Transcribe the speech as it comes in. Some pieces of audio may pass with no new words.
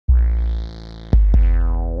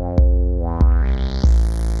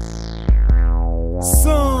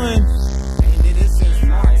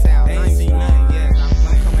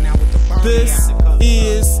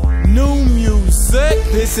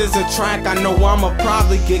This is a track I know I'ma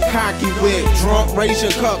probably get cocky with. Drunk, raise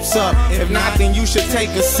your cups up. If not, then you should take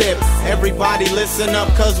a sip. Everybody listen up,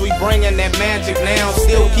 cause we bringing that magic now.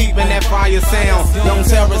 Still keeping that fire sound. Young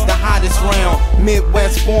Terror's the hottest round.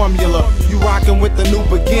 Midwest formula. You rockin' with the new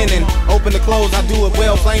beginning. Open the close, I do it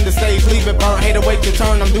well. Flame the stage, leave it burnt. Hate to wait your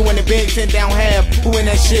turn, I'm doing it big. 10 down half. Who in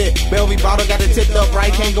that shit? Belvy bottle got it tipped up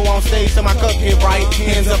right. Can't go on stage till my cup hit right.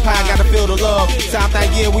 Hands up high, gotta feel the love. South that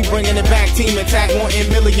year, we bringing it back. Team attack, wanting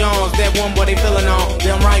millions. That one boy they feeling on.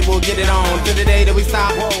 Damn right, we'll get it on. To the day that we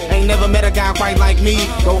stop. Ain't never met a guy quite like me.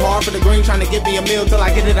 Go hard for the green, trying to give me a meal till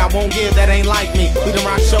I get it. I won't give, that ain't like me. We done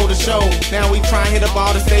rock show to show. Now we try and hit up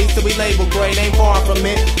all the states till we label great. Ain't far from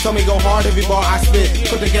it. Tell me go hard every bar I spit.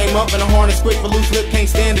 Put the game up and the horn is quick for loose lip. Can't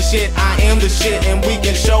stand the shit. I am the shit, and we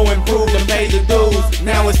can show, improve, and pay the dues.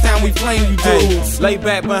 Now it's time we flame you dudes. Lay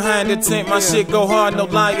back behind the tent, my shit go hard, no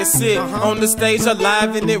liar sit. On the stage,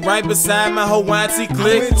 alive in it, right beside my Hawaii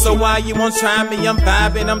click. So why you won't try me? I'm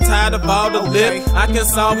vibing, I'm tired of all the lip. I can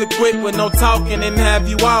solve it quick with no talking and have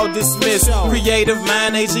you all dismissed. Creative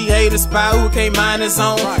mind, AG hater spy who can't mind his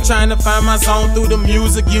own. Trying to find my zone through the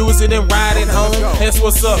music, use it and ride it home. That's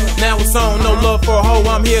what's up, now it's on, no love for a hoe.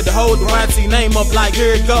 I'm here to hold the YT name up like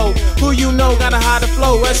here it go. Who you know got a hotter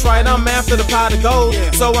flow, that's right, I'm after the pot of gold.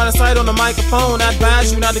 So on the site on the microphone, I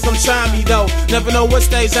advise you not to come try me though. Never know what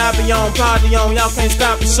stage I be on, party on, y'all can't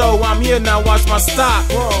stop the show. I'm here now, watch my stop.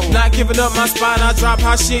 Not giving up my spot, I drop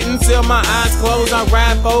hot shit until my eyes close. I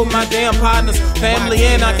ride for my damn partners, family,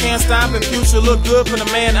 and I can't stop. And future look good for the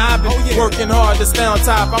man I've been working hard to stay on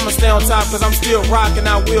top. I'ma stay on top cause I'm still rocking,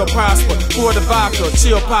 I will prosper. For the vodka,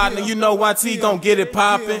 chill partner, you know YT gon' get it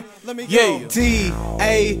poppin'. Yeah. D-A-T-1-B-O-Y.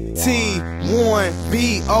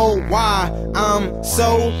 I'm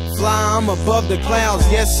so fly, I'm above the clouds.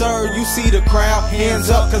 Yes sir, you see the crowd. Hands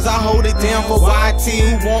up cause I hold it down for YT.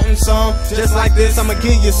 Who wantin' some? Just like this, I'ma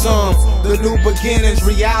give you some. The new beginnings,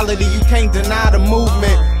 reality, you can't deny the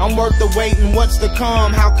movement. I'm worth the wait and what's to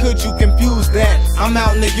come. How could you confuse that? I'm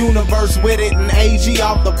out in the universe with it, and AG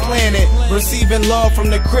off the planet. Receiving love from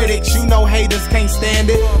the critics, you know haters can't stand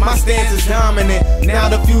it. My stance is dominant, now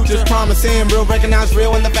the future's promising. Real recognize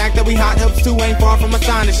real, and the fact that we hot helps too ain't far from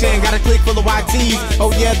astonishing. Got a click full of YTs,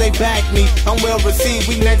 oh yeah they back me. I'm well received,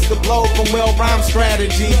 we next to blow from well-rhymed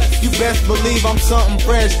strategy. You best believe I'm something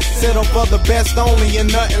fresh, settle for the best only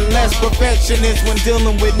and nothing less. Perfectionist when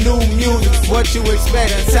dealing with new music, what you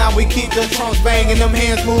expect? That's how we keep the trunks banging, them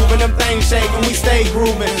hands moving, them things shaking, we stay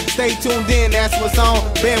grooving. Stay tuned in, that's what's on.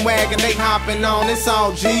 Bandwagon, they hopping on, it's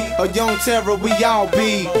all G. A young terror, we all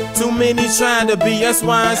be. Too many trying to be, that's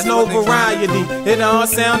why it's no variety. It all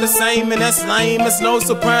sound the same and that's lame, it's no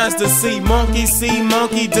surprise to see. Monkey see,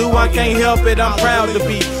 monkey do, I can't help it, I'm proud to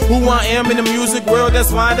be who I am in the music world,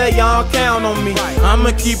 that's why they all count on me.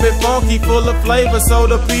 I'ma keep it funky, full of flavor, so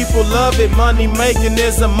the people love it. Money making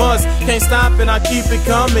is a must, can't stop it, I keep it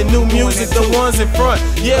coming. New music, the ones in front,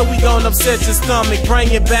 yeah we gon' upset your stomach.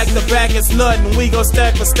 Bring it back to back, it's nothing, we gon'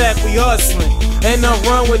 stack for stack, we hustling. And I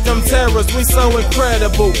run with them terrors, we so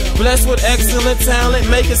incredible. Blessed with excellent talent,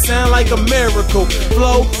 make it sound like a miracle.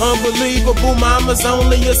 Flow unbelievable, mama's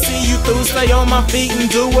only a see you through. Stay on my feet and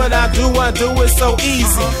do what I do it so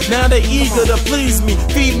easy. Now they eager to please me,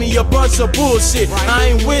 feed me a bunch of bullshit. I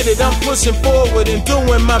ain't with it, I'm pushing forward and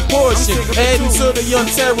doing my portion. Adding to the young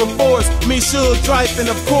terror force, me sure Drive, and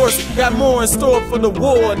of course, got more in store for the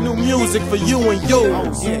war. New music for you and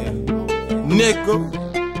yours, nigga.